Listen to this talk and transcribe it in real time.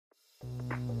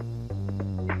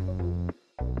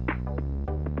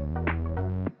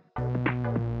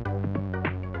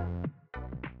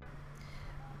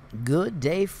Good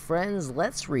day, friends.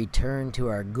 Let's return to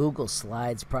our Google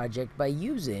Slides project by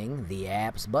using the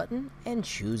Apps button and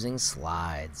choosing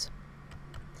Slides.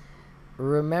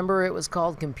 Remember, it was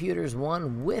called Computers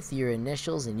 1 with your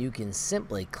initials, and you can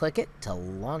simply click it to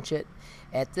launch it.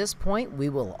 At this point, we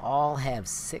will all have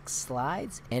 6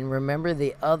 slides, and remember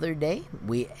the other day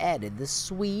we added the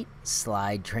sweet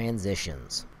slide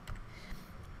transitions.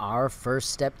 Our first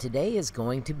step today is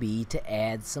going to be to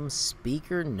add some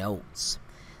speaker notes.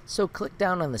 So click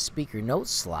down on the speaker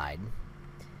notes slide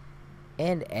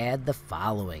and add the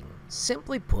following.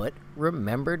 Simply put,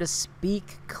 remember to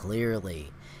speak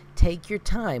clearly. Take your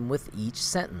time with each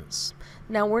sentence.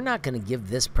 Now, we're not going to give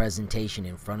this presentation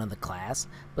in front of the class,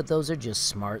 but those are just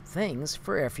smart things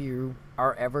for if you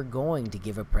are ever going to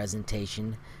give a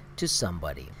presentation to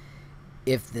somebody.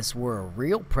 If this were a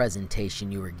real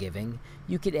presentation you were giving,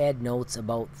 you could add notes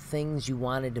about things you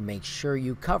wanted to make sure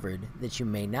you covered that you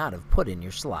may not have put in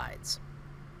your slides.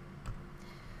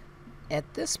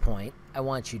 At this point, I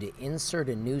want you to insert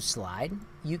a new slide.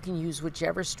 You can use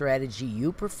whichever strategy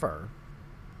you prefer.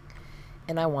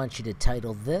 And I want you to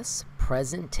title this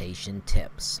Presentation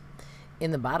Tips. In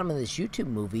the bottom of this YouTube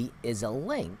movie is a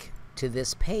link to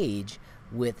this page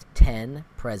with 10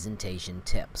 presentation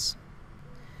tips.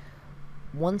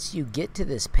 Once you get to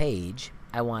this page,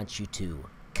 I want you to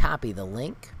copy the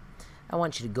link. I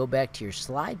want you to go back to your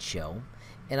slideshow,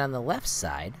 and on the left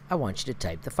side, I want you to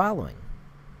type the following.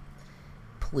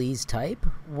 Please type.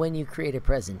 When you create a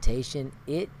presentation,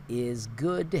 it is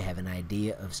good to have an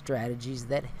idea of strategies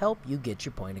that help you get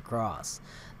your point across.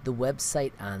 The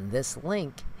website on this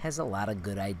link has a lot of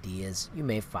good ideas you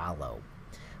may follow.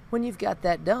 When you've got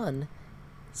that done,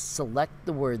 select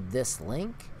the word "this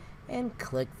link" and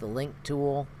click the link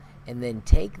tool, and then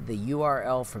take the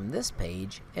URL from this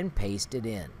page and paste it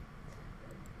in.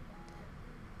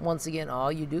 Once again,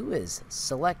 all you do is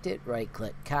select it,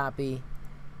 right-click, copy,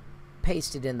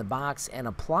 paste it in the box, and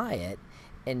apply it.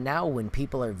 And now when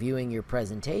people are viewing your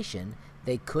presentation,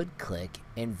 they could click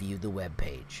and view the web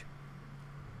page.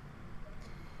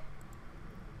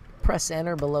 Press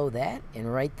enter below that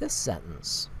and write this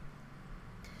sentence.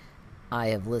 I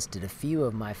have listed a few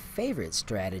of my favorite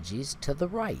strategies to the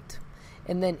right.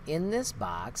 And then in this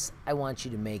box, I want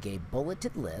you to make a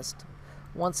bulleted list.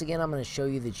 Once again, I'm going to show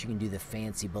you that you can do the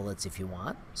fancy bullets if you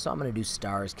want. So I'm going to do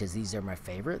stars because these are my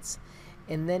favorites.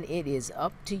 And then it is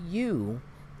up to you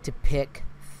to pick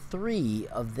 3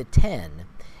 of the 10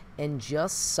 and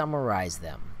just summarize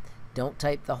them. Don't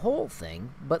type the whole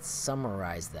thing, but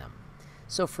summarize them.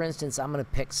 So for instance, I'm going to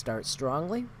pick Start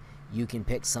Strongly. You can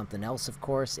pick something else, of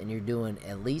course, and you're doing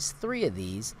at least 3 of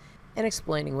these and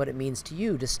explaining what it means to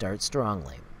you to start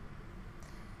strongly.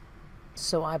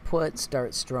 So I put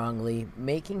Start Strongly,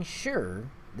 making sure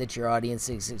that your audience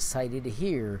is excited to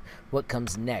hear what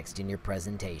comes next in your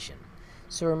presentation.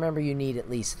 So remember, you need at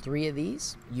least 3 of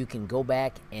these. You can go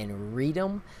back and read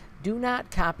them. Do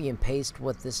not copy and paste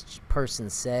what this person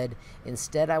said.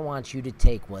 Instead, I want you to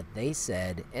take what they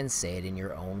said and say it in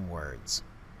your own words.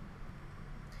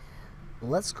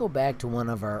 Let's go back to one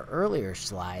of our earlier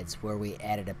slides where we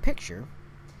added a picture,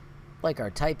 like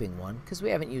our typing one, because we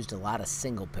haven't used a lot of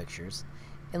single pictures.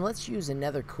 And let's use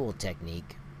another cool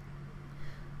technique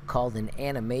called an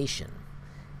animation.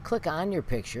 Click on your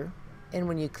picture, and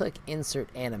when you click Insert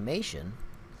Animation,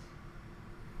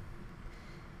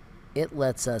 it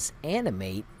lets us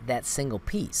animate that single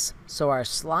piece. So our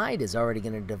slide is already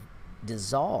going to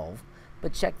dissolve,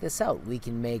 but check this out. We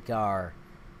can make our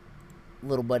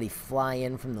little buddy fly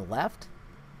in from the left,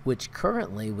 which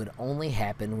currently would only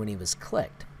happen when he was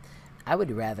clicked. I would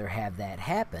rather have that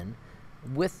happen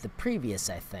with the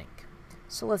previous, I think.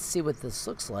 So let's see what this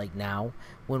looks like now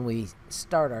when we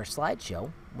start our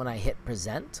slideshow. When I hit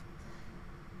present,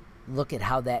 look at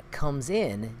how that comes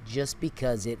in just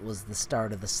because it was the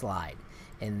start of the slide.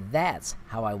 And that's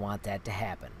how I want that to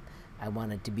happen. I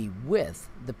want it to be with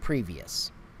the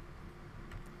previous.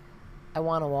 I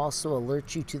want to also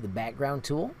alert you to the background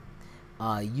tool.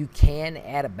 You can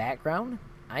add a background.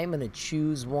 I'm going to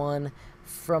choose one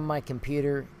from my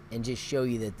computer and just show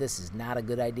you that this is not a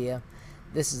good idea.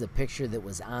 This is a picture that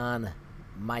was on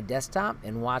my desktop,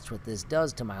 and watch what this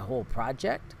does to my whole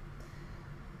project.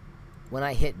 When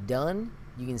I hit done,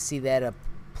 you can see that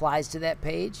applies to that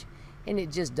page, and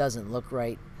it just doesn't look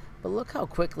right. But look how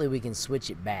quickly we can switch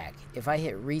it back. If I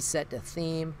hit reset to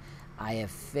theme, I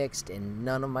have fixed and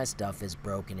none of my stuff is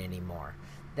broken anymore.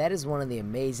 That is one of the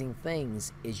amazing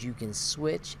things, is you can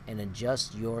switch and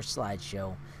adjust your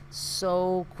slideshow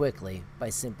so quickly by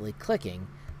simply clicking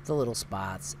the little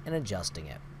spots and adjusting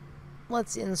it.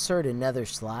 Let's insert another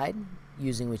slide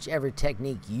using whichever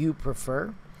technique you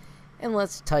prefer. And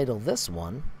let's title this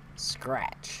one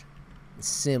Scratch.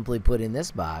 Simply put in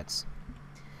this box,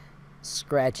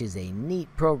 Scratch is a neat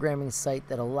programming site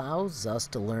that allows us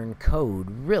to learn code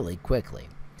really quickly.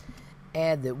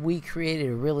 Add that we created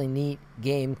a really neat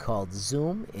game called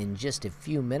Zoom in just a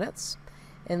few minutes,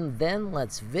 and then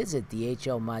let's visit the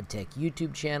HLModTech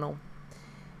YouTube channel.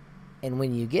 And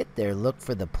when you get there, look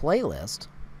for the playlist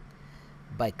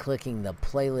by clicking the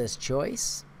playlist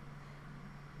choice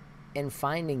and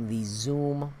finding the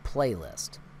Zoom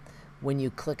playlist. When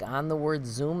you click on the word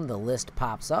Zoom, the list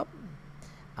pops up.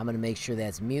 I'm going to make sure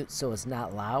that's mute so it's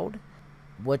not loud.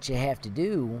 What you have to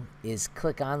do is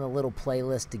click on the little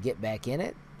playlist to get back in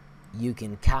it. You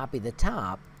can copy the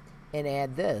top and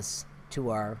add this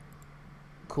to our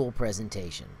cool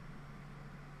presentation.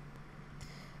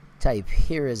 Type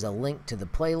 "here is a link to the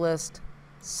playlist,"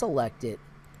 select it,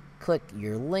 click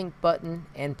your link button,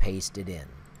 and paste it in.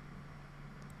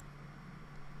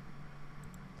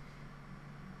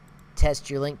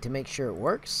 Test your link to make sure it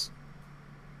works.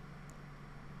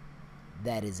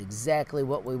 That is exactly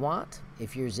what we want.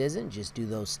 If yours isn't, just do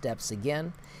those steps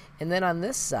again. And then on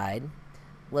this side,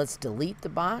 let's delete the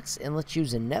box and let's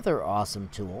use another awesome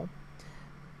tool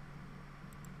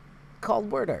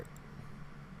called WordArt.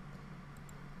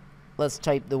 Let's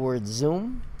type the word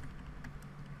Zoom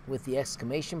with the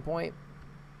exclamation point.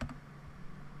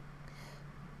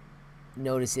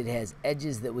 Notice it has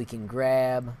edges that we can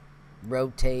grab,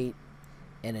 rotate,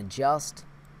 and adjust.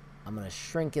 I'm going to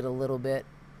shrink it a little bit.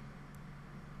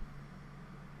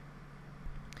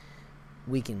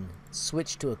 We can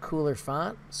switch to a cooler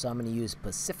font, so I'm going to use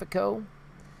Pacifico.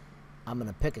 I'm going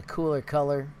to pick a cooler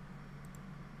color,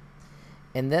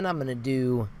 and then I'm going to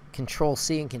do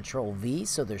Control-C and Control-V,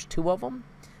 so there's two of them.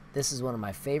 This is one of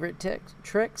my favorite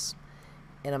tricks,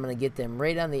 and I'm going to get them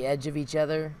right on the edge of each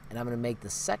other, and I'm going to make the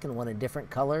second one a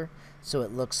different color so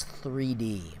it looks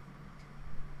 3D.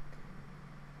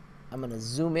 I'm going to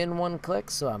zoom in one click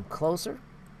so I'm closer.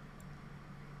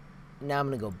 Now I'm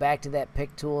going to go back to that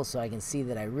pick tool so I can see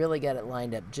that I really got it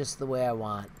lined up just the way I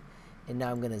want. And now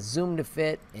I'm going to zoom to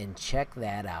fit and check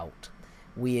that out.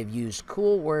 We have used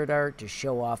cool word art to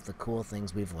show off the cool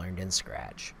things we've learned in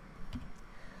Scratch.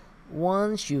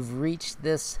 Once you've reached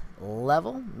this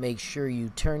level, make sure you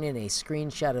turn in a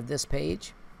screenshot of this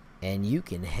page and you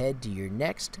can head to your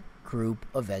next group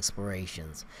of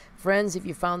explorations. Friends, if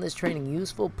you found this training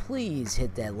useful, please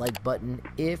hit that like button.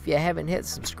 If you haven't hit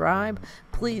subscribe,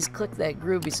 please click that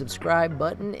groovy subscribe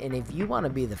button. And if you want to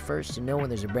be the first to know when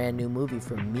there's a brand new movie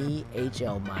from me,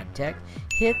 HLModTech,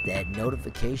 hit that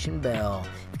notification bell.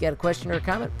 If you got a question or a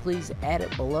comment, please add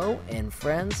it below. And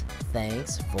friends,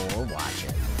 thanks for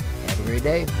watching. Have a great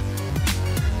day.